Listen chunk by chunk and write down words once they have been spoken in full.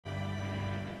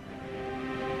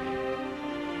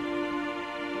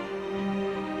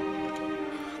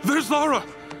There's Lara!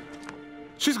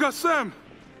 She's got Sam!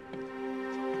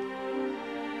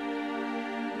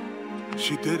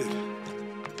 She did it.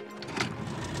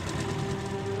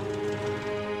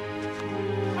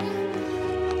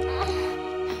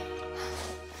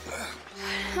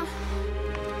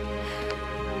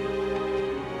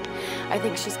 I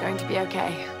think she's going to be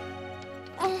okay.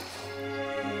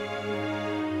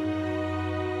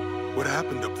 What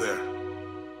happened up there?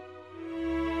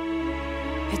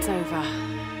 It's over.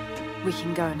 We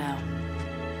can go now.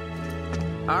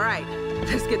 All right,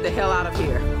 let's get the hell out of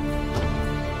here.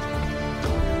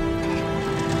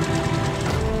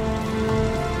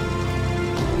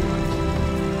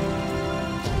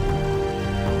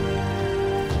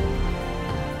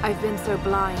 I've been so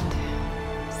blind,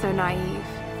 so naive.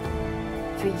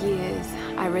 For years,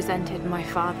 I resented my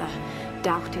father,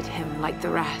 doubted him like the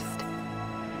rest.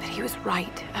 But he was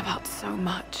right about so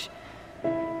much.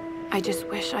 I just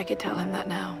wish I could tell him that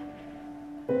now.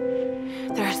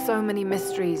 There are so many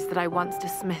mysteries that I once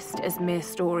dismissed as mere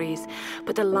stories,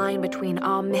 but the line between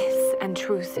our myths and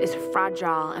truth is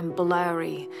fragile and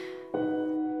blurry.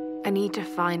 I need to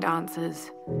find answers.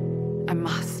 I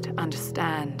must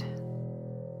understand.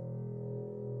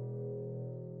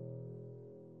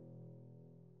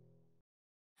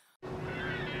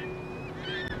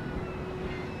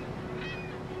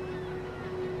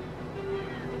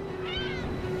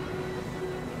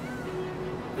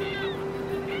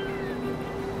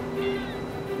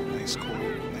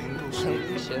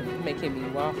 Alicia making me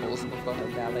waffles before her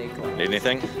ballet class. Need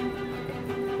anything?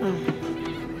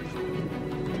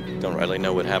 Don't rightly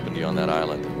know what happened to you on that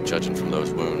island. Judging from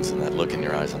those wounds and that look in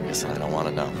your eyes, I'm guessing I don't want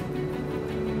to know.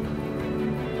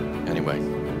 Anyway,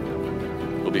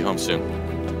 we'll be home soon.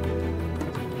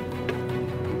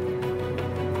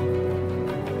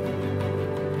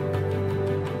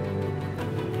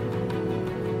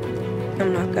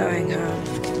 I'm not going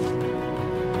home.